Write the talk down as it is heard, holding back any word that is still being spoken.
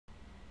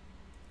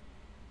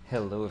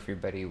Hello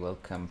everybody,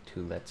 welcome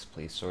to Let's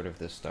Play Sword of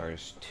the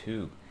Stars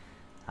 2.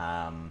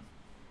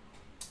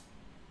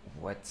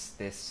 What's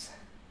this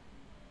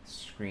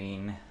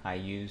screen I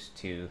used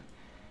to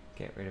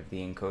get rid of the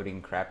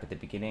encoding crap at the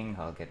beginning?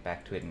 I'll get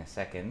back to it in a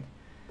second.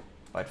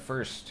 But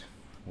first,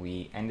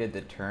 we ended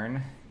the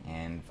turn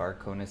and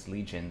Varkona's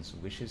Legions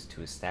wishes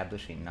to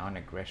establish a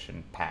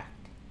non-aggression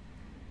pact.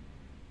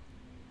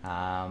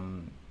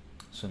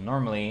 So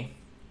normally,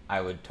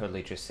 I would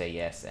totally just say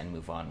yes and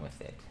move on with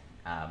it.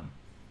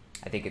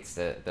 I think it's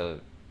the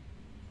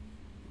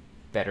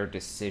better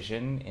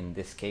decision in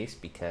this case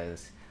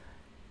because,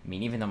 I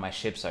mean, even though my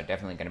ships are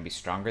definitely going to be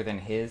stronger than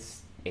his,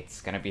 it's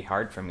going to be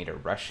hard for me to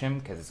rush him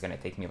because it's going to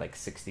take me like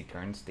 60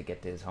 turns to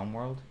get to his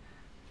homeworld.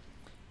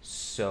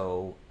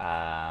 So,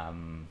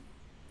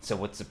 so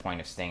what's the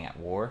point of staying at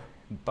war?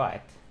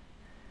 But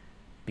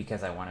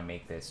because I want to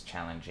make this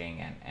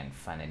challenging and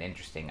fun and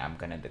interesting, I'm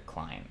going to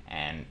decline.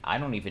 And I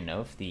don't even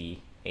know if the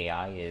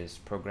AI is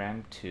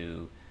programmed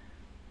to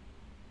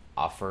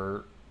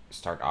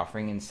start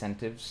offering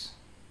incentives.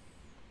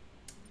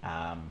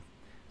 So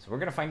we're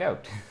gonna find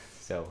out.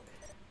 So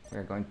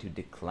we're going to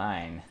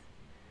decline.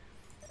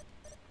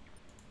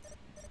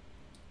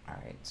 All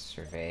right,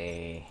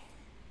 survey,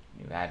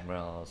 new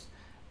admirals.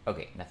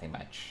 Okay, nothing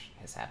much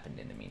has happened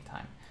in the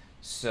meantime.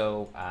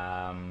 So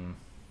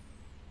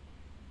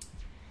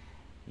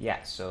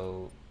yeah,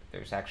 so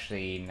there's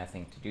actually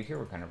nothing to do here.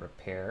 We're gonna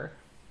repair.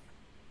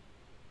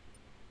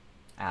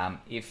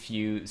 If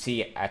you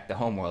see at the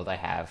homeworld, I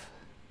have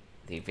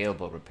the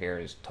available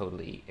repairs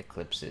totally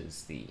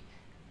eclipses the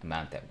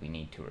amount that we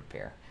need to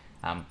repair.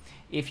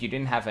 If you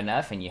didn't have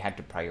enough and you had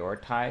to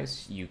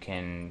prioritize, you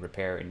can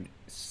repair and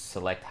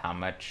select how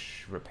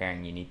much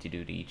repairing you need to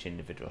do to each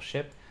individual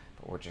ship.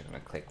 But we're just going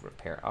to click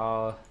repair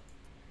all,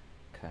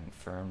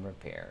 confirm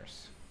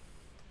repairs.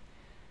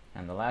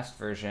 And the last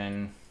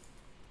version,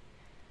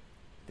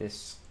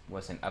 this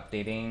wasn't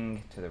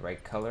updating to the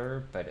right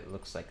color, but it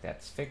looks like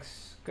that's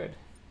fixed. Good.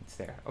 It's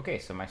there. Okay,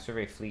 so my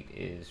survey fleet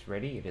is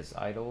ready. It is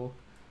idle.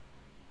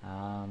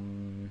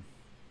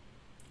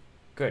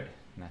 Good.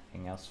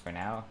 Nothing else for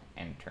now.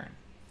 End turn.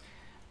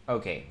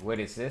 Okay, what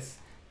is this?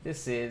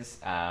 This is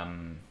a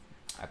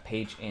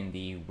page in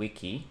the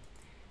wiki,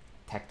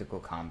 Tactical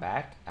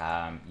Combat.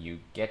 You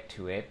get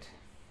to it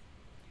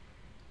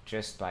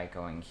just by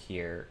going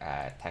here,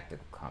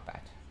 Tactical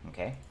Combat.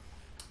 Okay.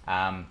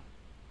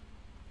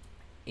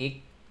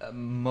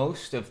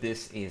 Most of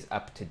this is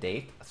up to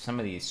date. Some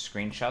of these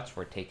screenshots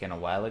were taken a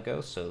while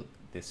ago, so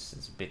this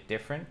is a bit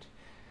different.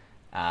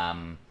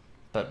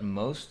 But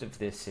most of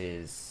this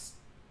is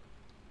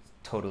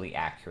totally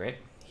accurate.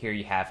 Here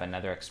you have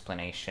another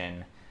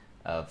explanation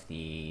of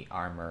the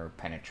armor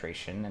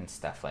penetration and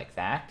stuff like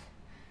that.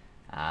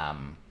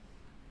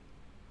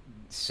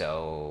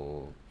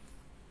 So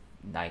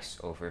nice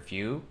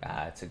overview.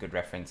 It's a good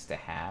reference to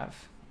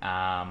have.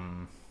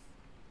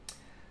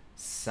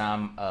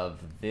 Some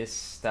of this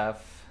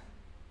stuff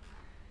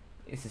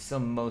is still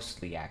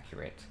mostly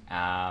accurate.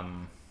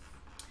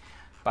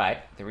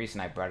 But the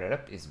reason I brought it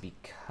up is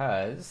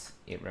because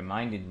it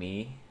reminded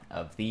me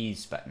of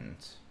these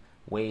buttons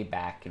way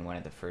back in one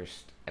of the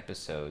first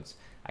episodes.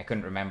 I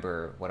couldn't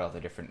remember what all the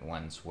different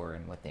ones were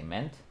and what they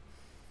meant.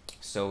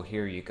 So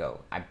here you go.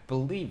 I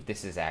believe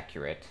this is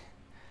accurate.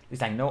 At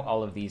least I know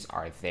all of these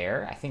are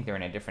there. I think they're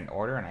in a different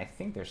order, and I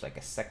think there's like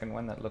a second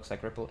one that looks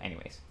like Ripple.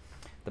 Anyways,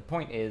 the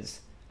point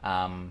is,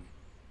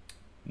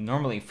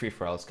 normally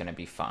free-for-all is going to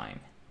be fine.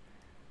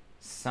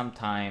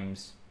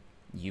 Sometimes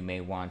you may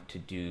want to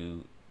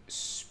do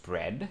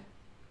spread,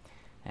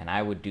 and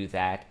I would do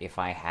that if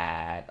I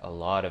had a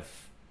lot of,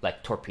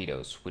 like,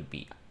 torpedoes would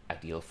be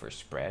ideal for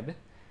spread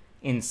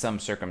in some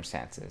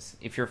circumstances.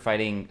 If you're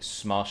fighting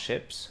small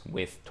ships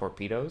with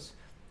torpedoes,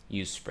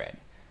 use spread,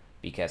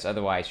 because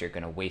otherwise you're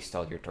going to waste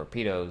all your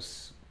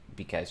torpedoes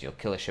because you'll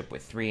kill a ship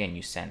with 3 and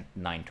you send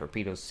 9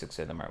 torpedoes, 6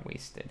 of them are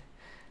wasted.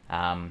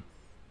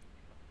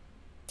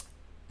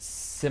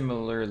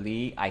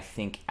 Similarly, I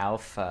think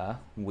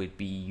alpha would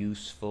be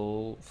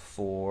useful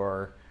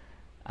for,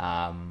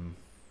 I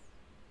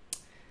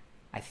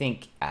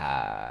think,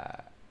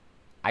 I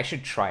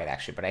should try it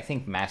actually, but I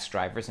think mass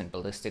drivers and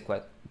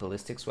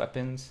ballistics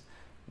weapons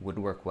would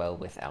work well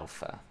with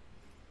alpha.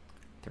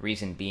 The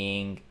reason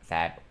being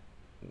that,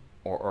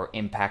 or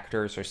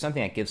impactors, or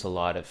something that gives a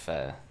lot of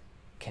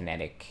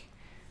kinetic,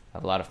 a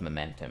lot of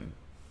momentum.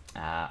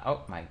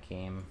 Oh, my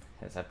game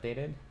has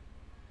updated.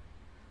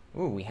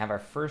 Ooh, we have our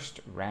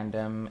first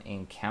random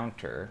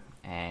encounter,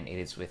 and it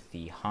is with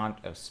the Haunt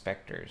of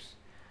Specters.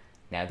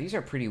 Now, these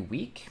are pretty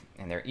weak,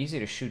 and they're easy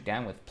to shoot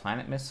down with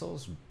planet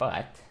missiles,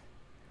 but...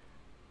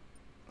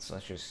 So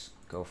let's just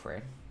go for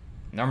it.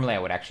 Normally, I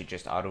would actually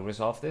just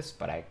auto-resolve this,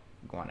 but I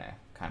want to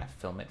kind of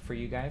film it for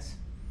you guys.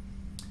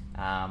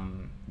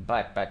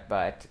 But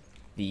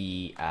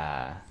the...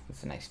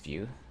 that's a nice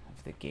view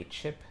of the gate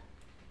ship.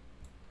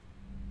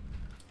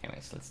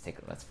 Anyways,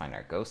 let's find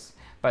our ghosts.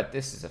 But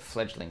this is a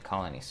fledgling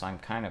colony, so I'm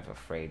kind of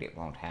afraid it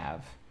won't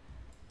have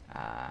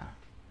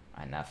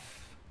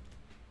enough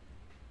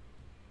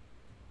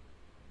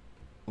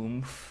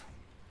oomph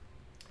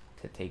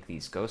to take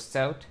these ghosts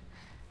out.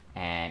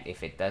 And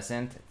if it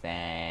doesn't,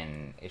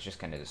 then it's just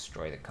going to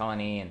destroy the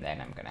colony, and then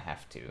I'm going to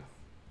have to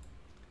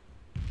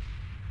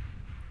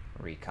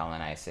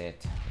recolonize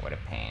it. What a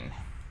pain.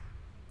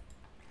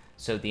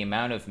 So the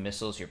amount of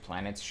missiles your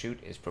planets shoot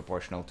is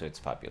proportional to its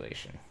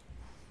population.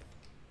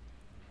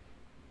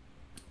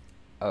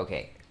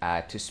 Okay,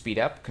 to speed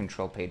up,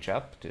 control page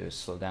up. To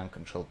slow down,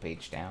 control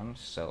page down.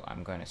 So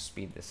I'm going to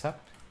speed this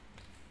up.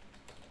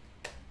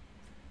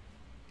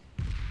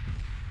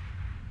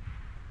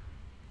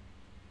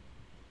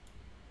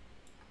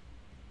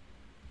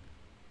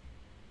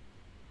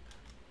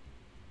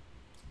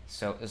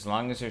 So as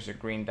long as there's a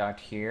green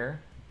dot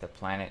here, the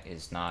planet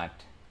is not,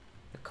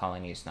 the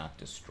colony is not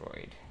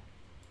destroyed.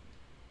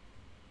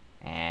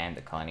 And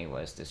the colony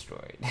was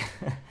destroyed.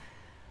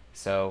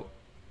 So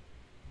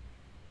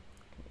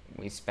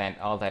we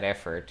spent all that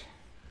effort.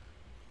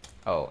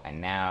 Oh,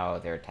 and now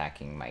they're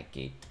attacking my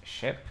gate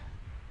ship.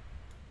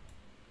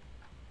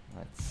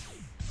 Let's.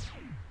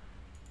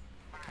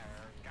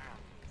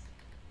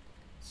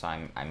 So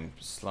I'm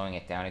slowing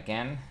it down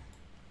again.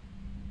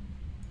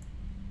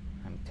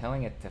 I'm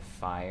telling it to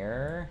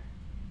fire.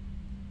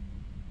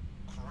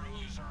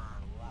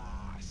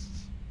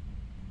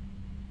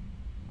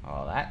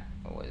 Oh, that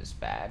was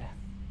bad.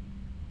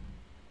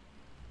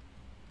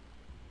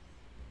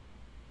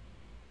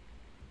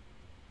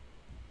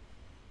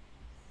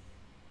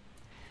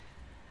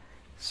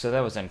 So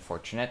that was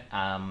unfortunate.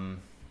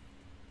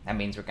 That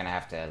means we're gonna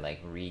have to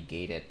like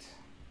re-gate it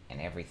and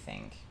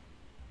everything.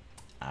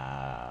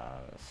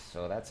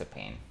 So that's a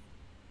pain.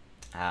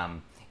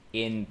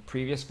 In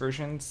previous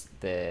versions,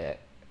 the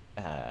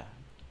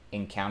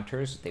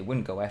encounters, they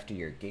wouldn't go after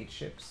your gate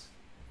ships.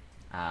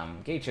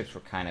 Gate ships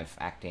were kind of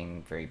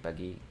acting very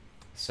buggy,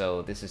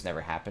 so this has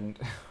never happened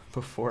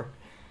before.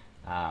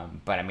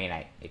 But I mean,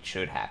 it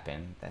should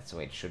happen. That's the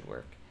way it should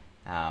work.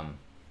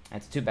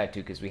 It's too bad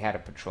too, because we had a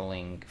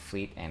patrolling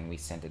fleet and we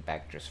sent it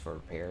back just for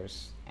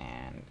repairs,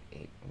 and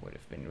it would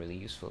have been really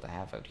useful to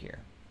have out here.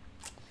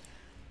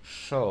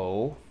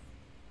 So,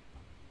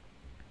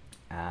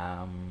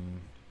 well,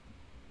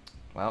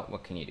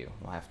 what can you do?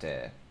 We'll have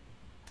to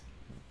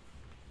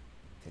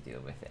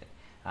deal with it.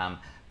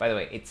 By the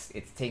way, it's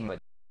taking,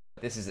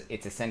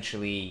 it's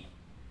essentially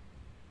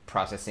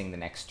processing the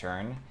next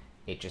turn.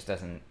 It just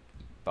doesn't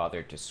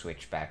bother to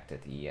switch back to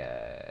the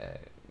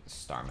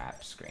star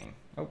map screen.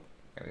 Oh,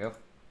 there we go.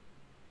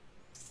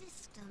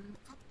 System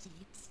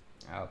updates.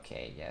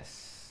 Okay,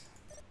 yes.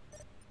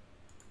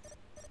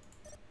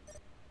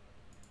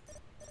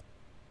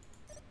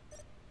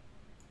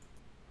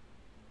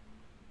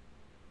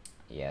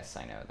 Yes,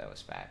 I know, that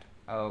was bad.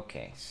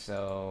 Okay,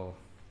 so,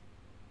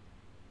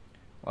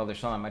 well,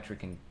 there's not much we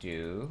can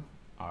do.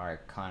 Our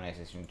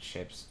colonization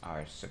ships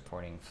are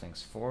supporting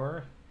Flinks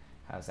 4.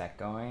 How's that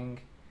going?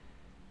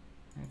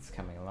 It's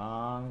coming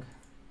along.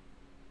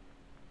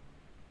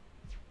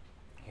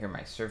 Here,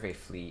 my survey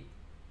fleet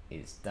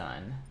is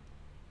done.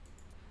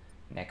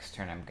 Next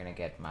turn, I'm gonna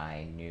get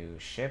my new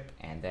ship,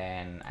 and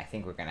then I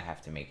think we're gonna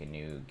have to make a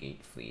new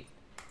gate fleet,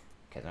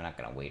 because I'm not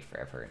gonna wait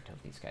forever until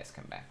these guys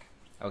come back.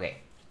 Okay,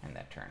 end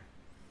that turn.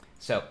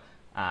 So,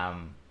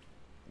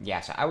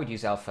 yeah, so I would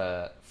use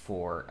Alpha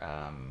for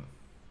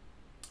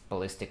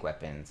ballistic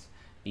weapons,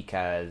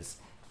 because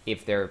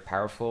if they're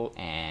powerful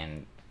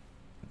and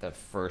the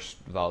first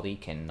volley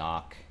can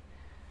knock,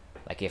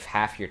 like if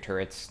half your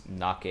turrets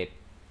knock it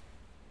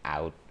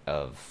out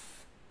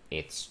of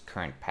its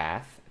current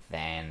path,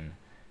 then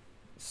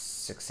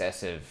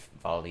successive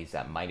volleys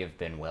that might have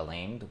been well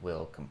aimed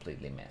will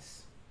completely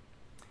miss.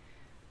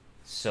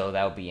 So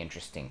that would be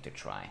interesting to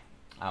try.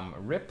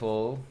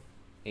 Ripple,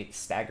 it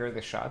stagger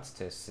the shots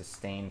to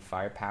sustain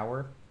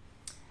firepower.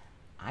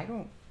 I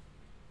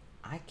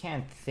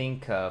can't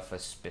think of a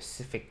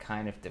specific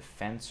kind of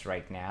defense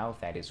right now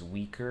that is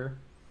weaker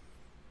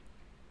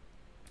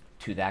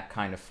to that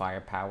kind of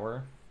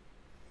firepower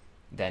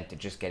than to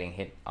just getting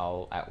hit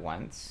all at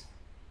once.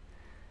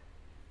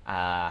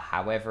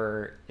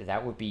 However,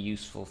 that would be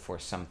useful for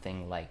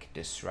something like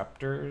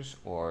disruptors,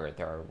 or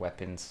there are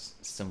weapons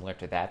similar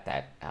to that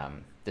that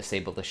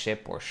disable the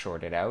ship or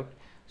short it out.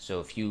 So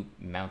if you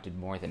mounted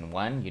more than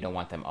one, you don't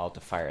want them all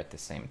to fire at the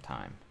same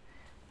time.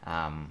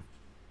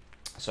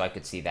 So I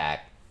could see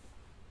that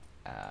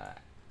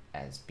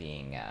as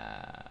being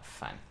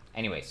fun.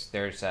 Anyways,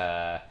 there's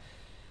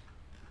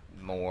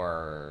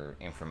more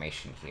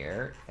information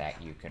here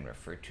that you can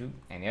refer to.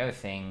 And the other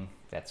thing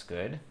that's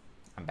good,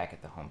 I'm back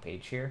at the home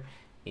page here,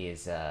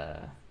 is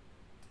the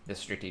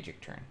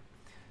strategic turn.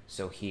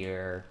 So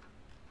here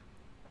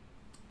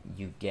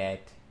you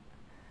get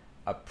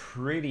a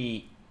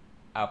pretty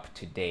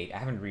up-to-date, I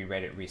haven't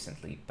reread it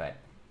recently, but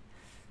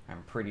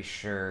I'm pretty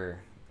sure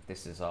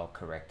this is all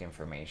correct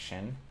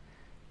information.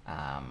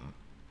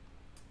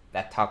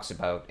 That talks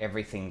about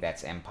everything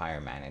that's empire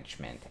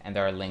management, and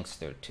there are links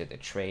to the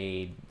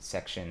trade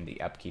section,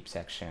 the upkeep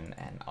section,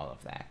 and all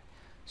of that.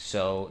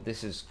 So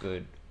this is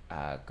good,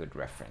 good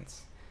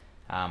reference.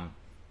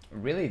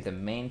 Really, the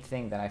main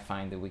thing that I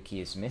find the wiki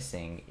is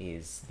missing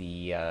is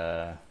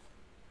the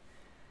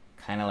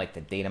kind of like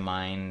the data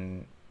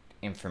mine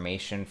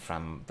information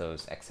from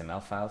those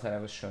XML files that I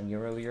was showing you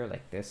earlier,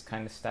 like this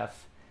kind of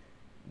stuff,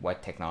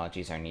 what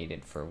technologies are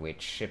needed for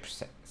which ship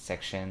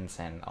sections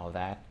and all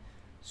that.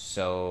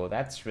 So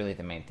that's really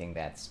the main thing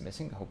that's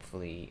missing.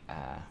 Hopefully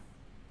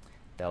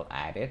they'll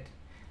add it.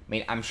 I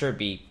mean, I'm sure it'd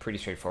be pretty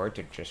straightforward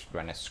to just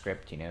run a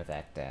script, you know,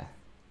 that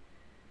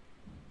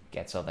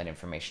gets all that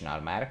information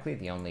automatically.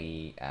 The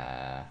only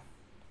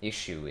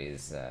issue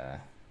is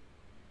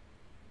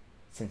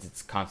since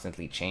it's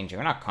constantly changing,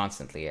 or not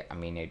constantly, I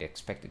mean, I'd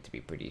expect it to be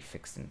pretty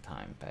fixed in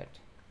time, but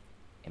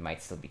it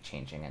might still be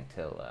changing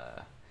until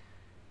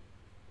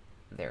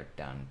they're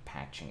done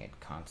patching it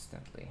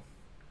constantly.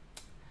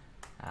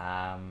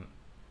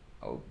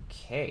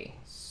 Okay,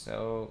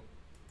 so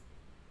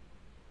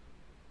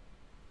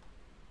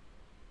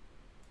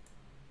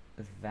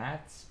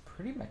that's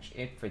pretty much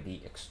it for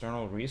the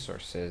external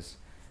resources.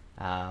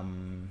 If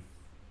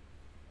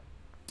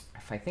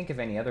I think of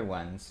any other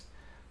ones,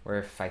 or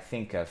if I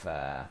think of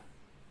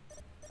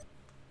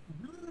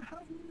We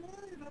have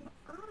made an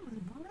early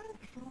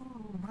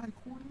breakthrough, my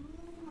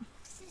queen.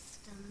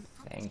 System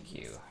thank updates.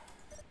 you.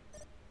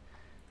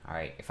 All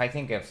right, if I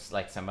think of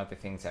like some other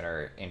things that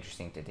are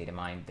interesting to data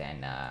mine,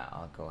 then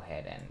I'll go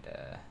ahead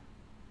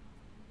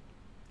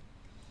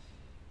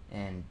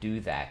and do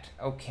that.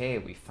 Okay,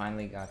 we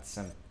finally got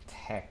some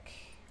tech,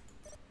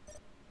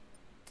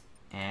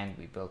 and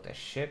we built a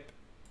ship.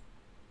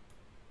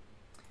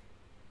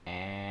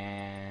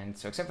 And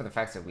so, except for the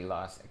fact that we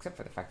lost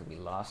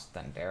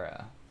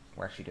Thundera,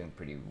 we're actually doing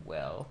pretty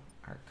well.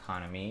 Our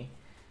economy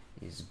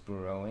is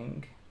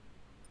growing,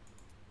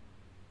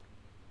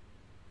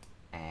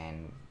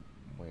 and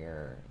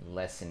we're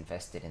less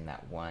invested in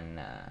that one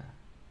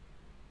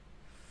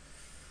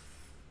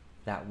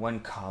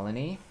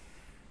colony,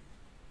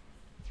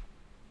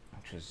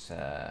 which was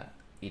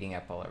eating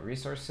up all our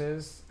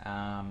resources.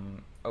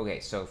 Okay,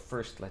 so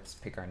first let's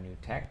pick our new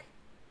tech.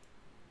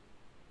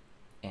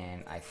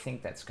 And I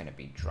think that's going to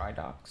be dry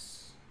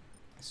docks.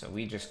 So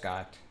we just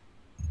got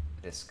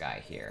this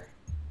guy here.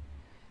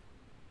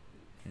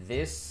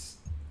 This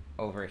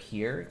over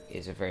here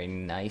is a very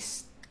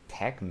nice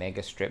tech,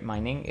 mega strip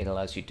mining. It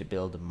allows you to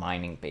build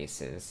mining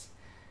bases.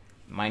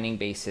 Mining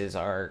bases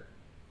are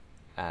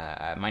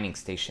mining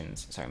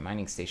stations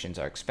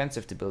are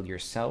expensive to build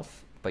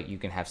yourself, but you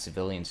can have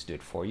civilians do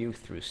it for you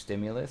through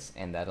stimulus,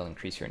 and that'll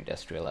increase your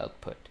industrial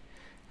output.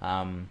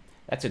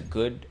 That's a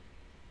good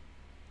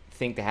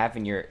thing to have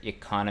in your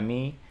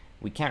economy.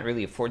 We can't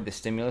really afford the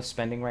stimulus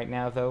spending right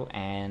now, though,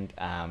 and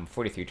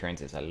 43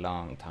 turns is a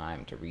long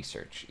time to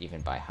research,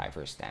 even by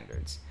Hiver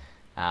standards.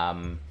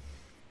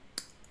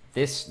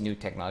 This new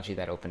technology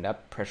that opened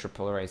up, pressure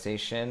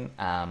polarization,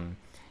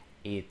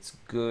 it's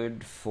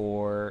good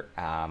for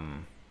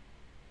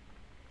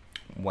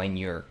when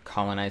you're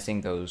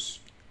colonizing those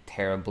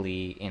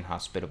terribly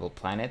inhospitable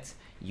planets.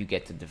 You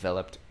get to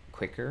develop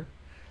quicker.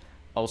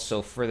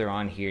 Also, further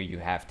on here, you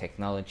have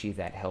technology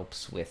that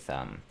helps with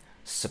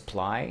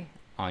supply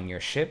on your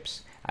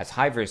ships. As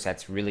hivers,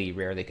 that's really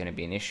rarely going to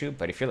be an issue,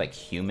 but if you're like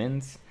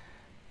humans,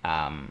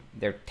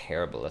 they're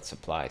terrible at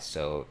supply,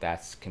 so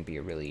that can be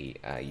a really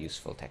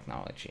useful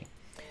technology.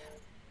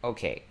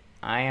 Okay,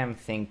 I am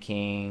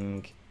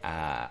thinking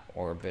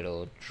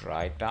orbital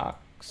dry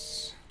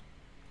docks.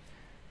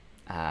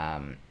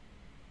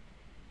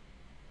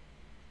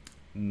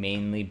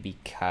 Mainly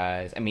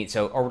because, I mean,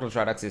 so orbital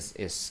dry docks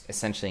is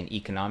essentially an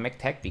economic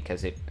tech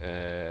because it,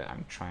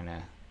 I'm trying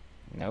to,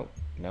 no,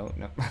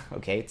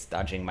 okay, it's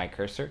dodging my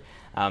cursor.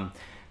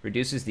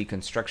 Reduces the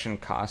construction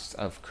costs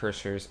of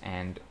cursors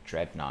and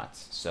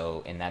dreadnoughts.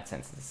 So in that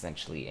sense, it's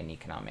essentially an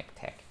economic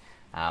tech.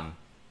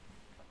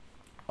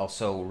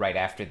 Also, right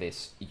after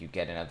this, you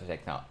get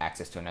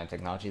access to another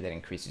technology that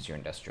increases your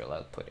industrial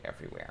output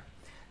everywhere.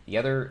 The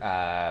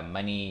other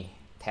money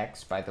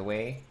techs, by the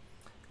way,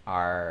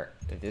 are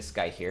this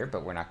guy here,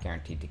 but we're not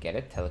guaranteed to get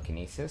it,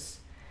 telekinesis.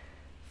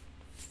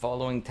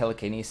 Following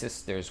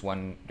telekinesis, there's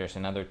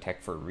another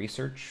tech for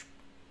research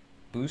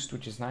boost,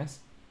 which is nice.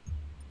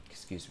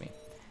 Excuse me.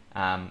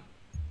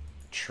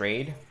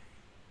 Trade.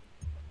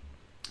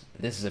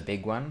 This is a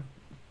big one.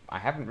 I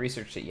haven't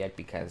researched it yet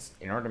because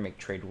in order to make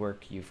trade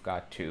work, you've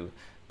got to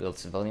build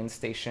civilian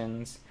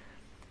stations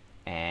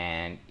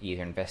and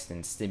either invest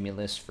in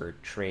stimulus for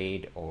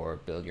trade or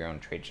build your own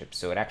trade ships.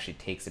 So it actually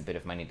takes a bit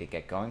of money to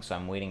get going. So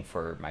I'm waiting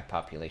for my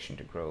population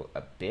to grow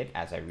a bit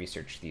as I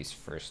research these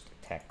first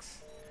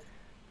techs.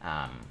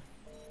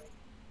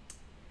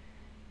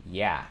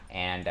 Yeah,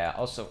 and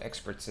also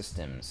expert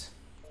systems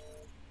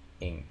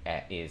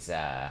is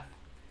a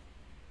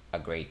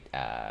great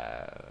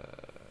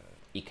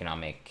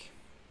economic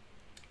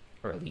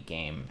early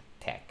game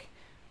tech,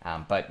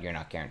 but you're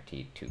not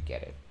guaranteed to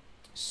get it.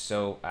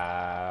 So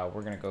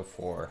we're gonna go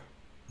for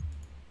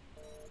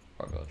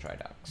orbital dry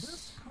docks.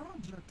 This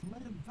project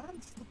may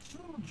advance the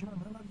children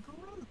in a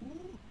great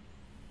way.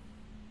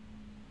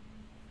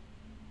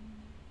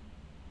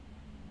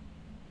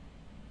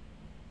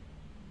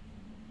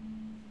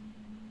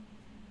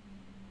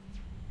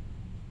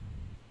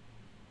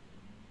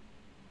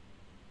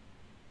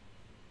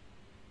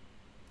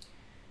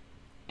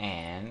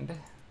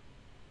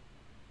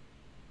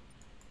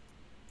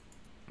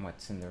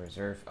 What's in the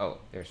reserve? Oh,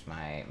 there's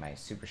my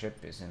super ship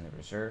is in the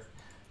reserve.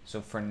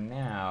 So for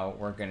now,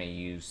 we're gonna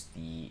use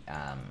the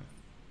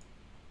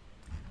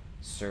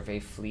survey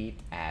fleet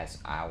as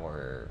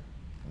our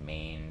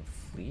main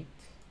fleet.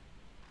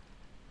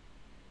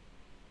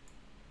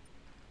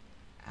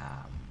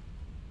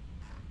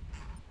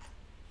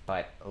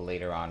 But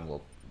later on,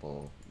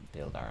 we'll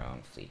build our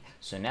own fleet.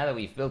 So now that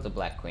we've built the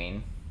Black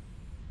Queen,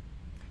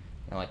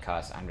 it only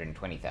costs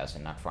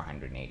 120,000, not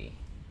 480.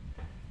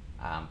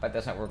 But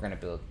that's not what we're going to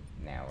build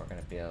now. We're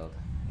going to build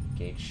a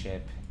gauge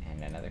ship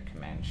and another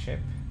command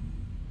ship.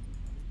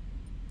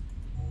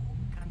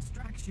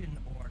 Construction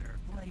order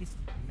placed,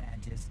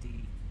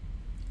 Majesty.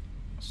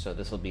 So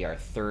this will be our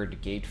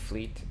third gauge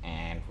fleet,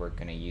 and we're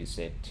going to use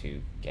it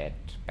to get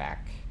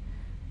back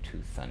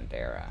to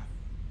Thundera.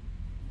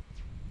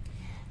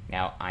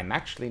 Now, I'm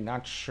actually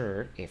not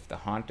sure if the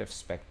Haunt of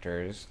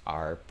Spectres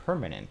are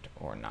permanent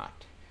or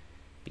not,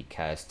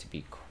 because to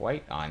be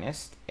quite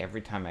honest, every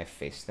time I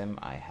face them,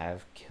 I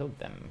have killed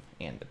them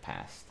in the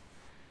past.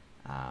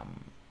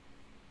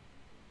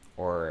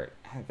 Or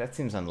that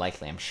seems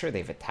unlikely. I'm sure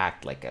they've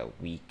attacked like a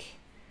weak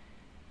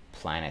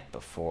planet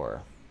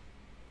before.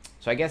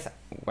 So I guess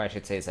what I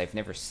should say is I've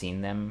never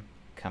seen them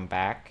come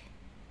back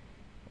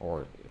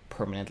or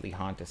permanently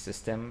haunt a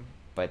system,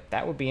 but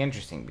that would be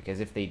interesting, because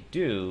if they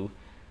do,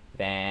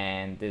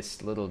 then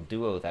this little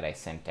duo that I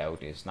sent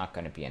out is not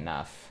going to be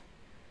enough.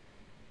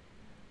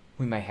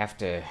 We might have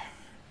to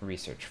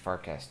research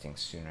forecasting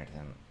sooner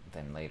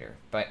than later.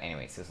 But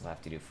anyways, this will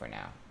have to do for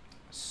now.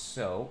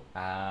 So,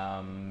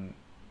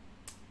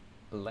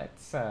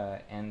 let's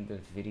end the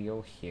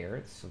video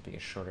here. This will be a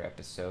shorter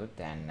episode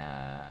than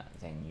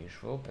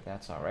usual, but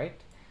that's all right.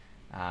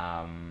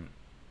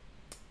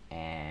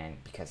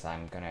 And because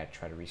I'm going to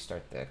try to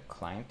restart the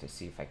client to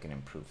see if I can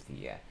improve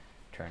the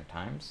turn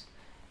times.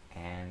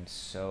 And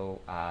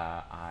so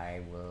I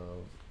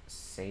will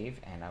save,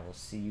 and I will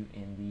see you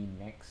in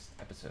the next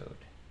episode.